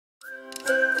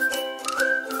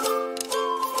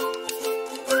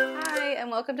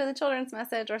welcome to the children's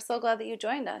message. We're so glad that you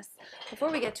joined us. Before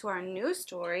we get to our new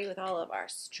story with all of our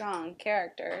strong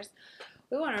characters,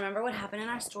 we want to remember what happened in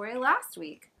our story last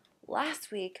week.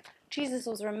 Last week, Jesus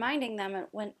was reminding them that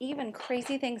when even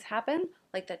crazy things happen,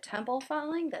 like the temple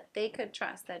falling, that they could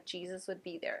trust that Jesus would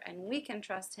be there. And we can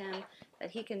trust him that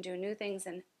he can do new things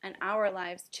in our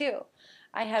lives too.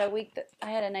 I had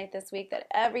a night this week that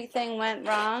everything went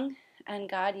wrong, and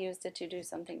God used it to do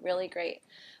something really great,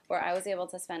 where I was able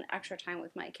to spend extra time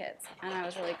with my kids, and I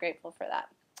was really grateful for that.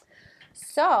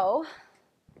 So,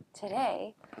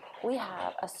 today, we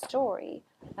have a story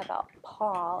about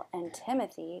Paul and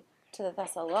Timothy to the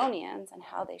Thessalonians and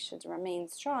how they should remain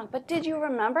strong. But did you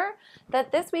remember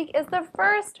that this week is the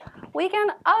first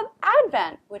weekend of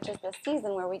Advent, which is the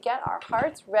season where we get our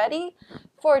hearts ready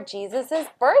for Jesus'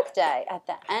 birthday at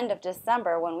the end of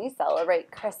December when we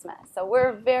celebrate Christmas. So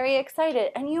we're very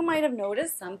excited, and you might have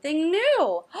noticed something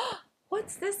new.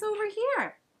 What's this over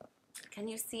here? Can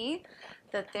you see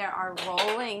that there are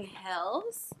rolling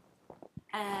hills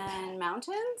and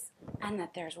mountains, and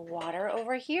that there's water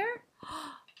over here?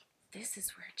 This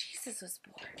is where Jesus was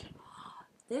born.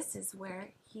 This is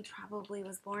where he probably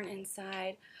was born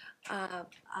inside of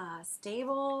a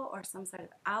stable or some sort of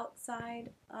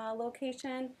outside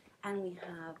location. And we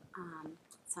have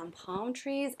some palm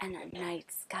trees and a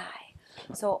night sky.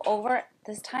 So over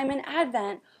this time in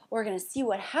Advent, we're going to see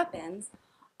what happens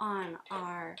on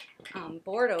our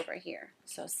board over here.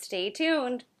 So stay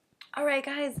tuned. All right,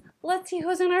 guys, let's see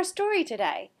who's in our story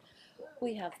today.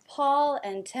 We have Paul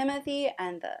and Timothy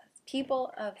and the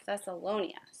people of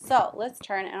Thessalonia. So let's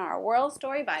turn in our World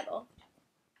Story Bible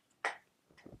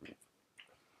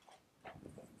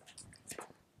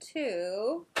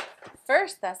to 1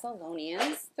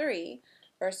 Thessalonians 3,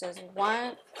 verses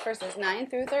 9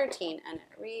 through 13, and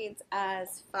it reads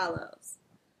as follows.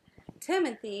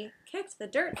 Timothy kicked the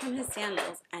dirt from his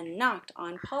sandals and knocked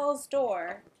on Paul's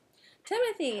door.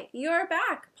 "Timothy, you're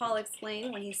back," Paul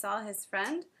exclaimed when he saw his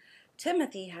friend.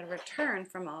 Timothy had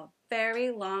returned from a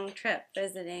very long trip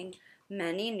visiting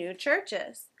many new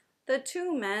churches. The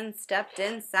two men stepped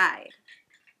inside.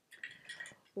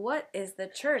 What is the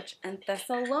church in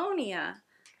Thessalonia?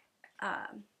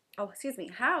 How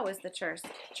is the church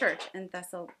in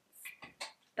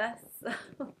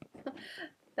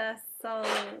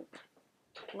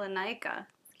Thessalonica?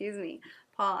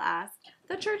 Paul asked.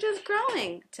 "The church is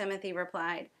growing," Timothy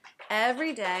replied.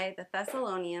 "Every day the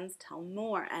Thessalonians tell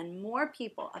more and more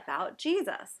people about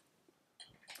Jesus."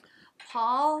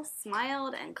 Paul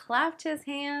smiled and clapped his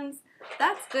hands.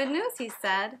 "That's good news," he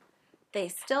said. "They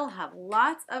still have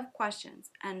lots of questions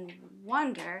and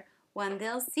wonder when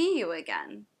they'll see you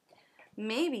again."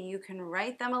 "Maybe you can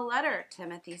write them a letter,"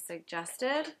 Timothy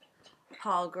suggested.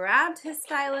 Paul grabbed his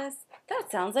stylus. "That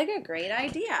sounds like a great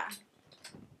idea."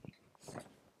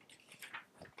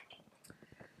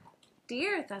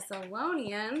 "Dear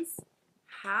Thessalonians,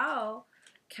 how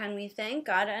can we thank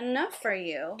God enough for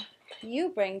you? You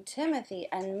bring Timothy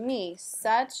and me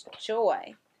such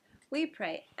joy. We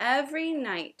pray every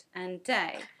night and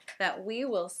day that we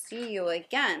will see you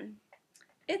again.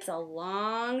 It's a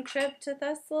long trip to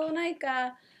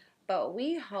Thessalonica, but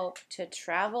we hope to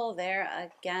travel there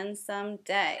again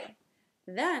someday.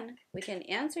 Then we can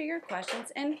answer your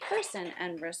questions in person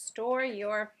and restore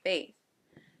your faith.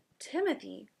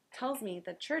 Timothy tells me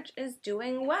the church is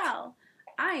doing well.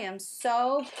 I am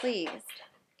so pleased.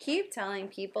 Keep telling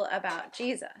people about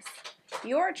Jesus.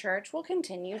 Your church will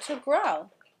continue to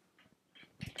grow.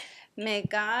 May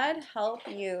God help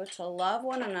you to love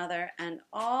one another and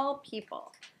all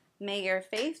people. May your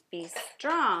faith be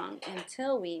strong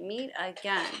until we meet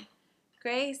again.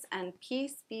 Grace and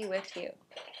peace be with you.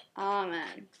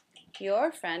 Amen.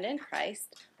 Your friend in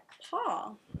Christ,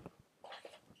 Paul."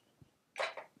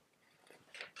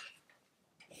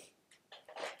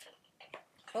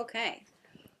 Okay,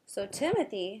 so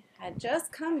Timothy had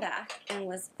just come back and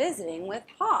was visiting with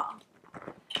Paul.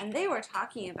 And they were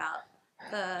talking about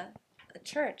the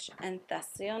church in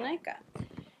Thessalonica.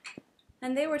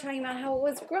 And they were talking about how it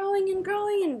was growing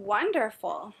and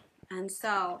wonderful. And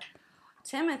so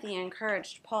Timothy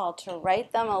encouraged Paul to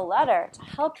write them a letter to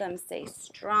help them stay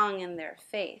strong in their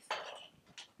faith.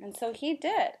 And so he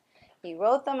did. He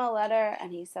wrote them a letter,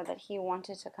 and he said that he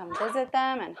wanted to come visit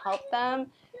them and help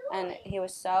them. And he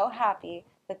was so happy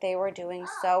that they were doing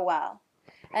so well.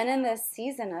 And in this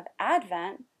season of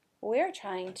Advent, we're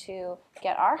trying to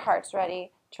get our hearts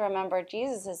ready to remember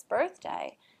Jesus'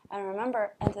 birthday and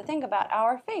to think about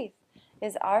our faith.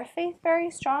 Is our faith very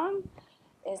strong?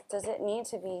 Does it need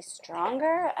to be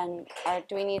stronger? And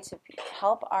do we need to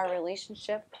help our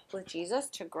relationship with Jesus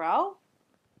to grow?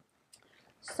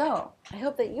 So I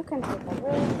hope that you can take a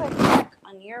really quick look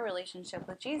on your relationship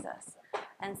with Jesus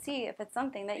and see if it's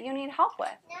something that you need help with.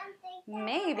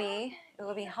 Maybe it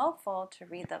will be helpful to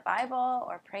read the Bible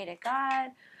or pray to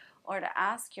God or to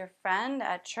ask your friend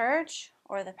at church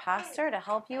or the pastor to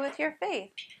help you with your faith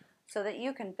so that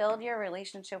you can build your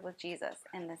relationship with Jesus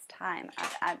in this time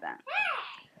of Advent.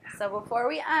 So before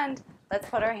we end, let's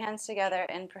put our hands together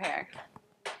in prayer.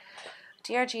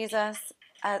 Dear Jesus,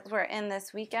 as we're in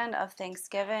this weekend of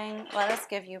Thanksgiving, let us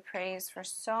give you praise for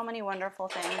so many wonderful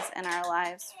things in our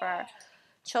lives, for our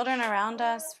children around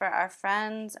us, for our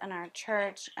friends and our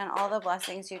church, and all the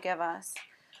blessings you give us.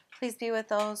 Please be with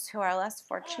those who are less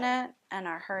fortunate and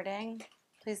are hurting.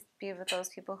 Please be with those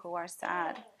people who are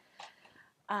sad.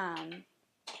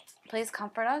 Please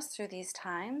comfort us through these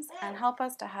times and help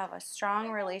us to have a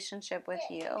strong relationship with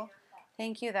you.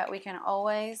 Thank you that we can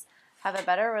always have a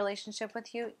better relationship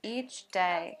with you each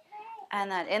day, and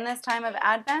that in this time of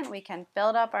Advent we can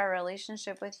build up our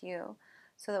relationship with you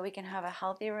so that we can have a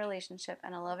healthy relationship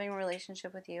and a loving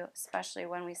relationship with you, especially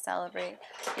when we celebrate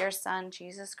your Son,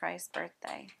 Jesus Christ's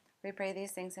birthday. We pray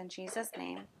these things in Jesus'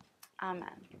 name.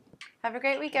 Amen. Have a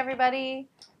great week, everybody.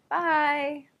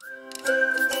 Bye.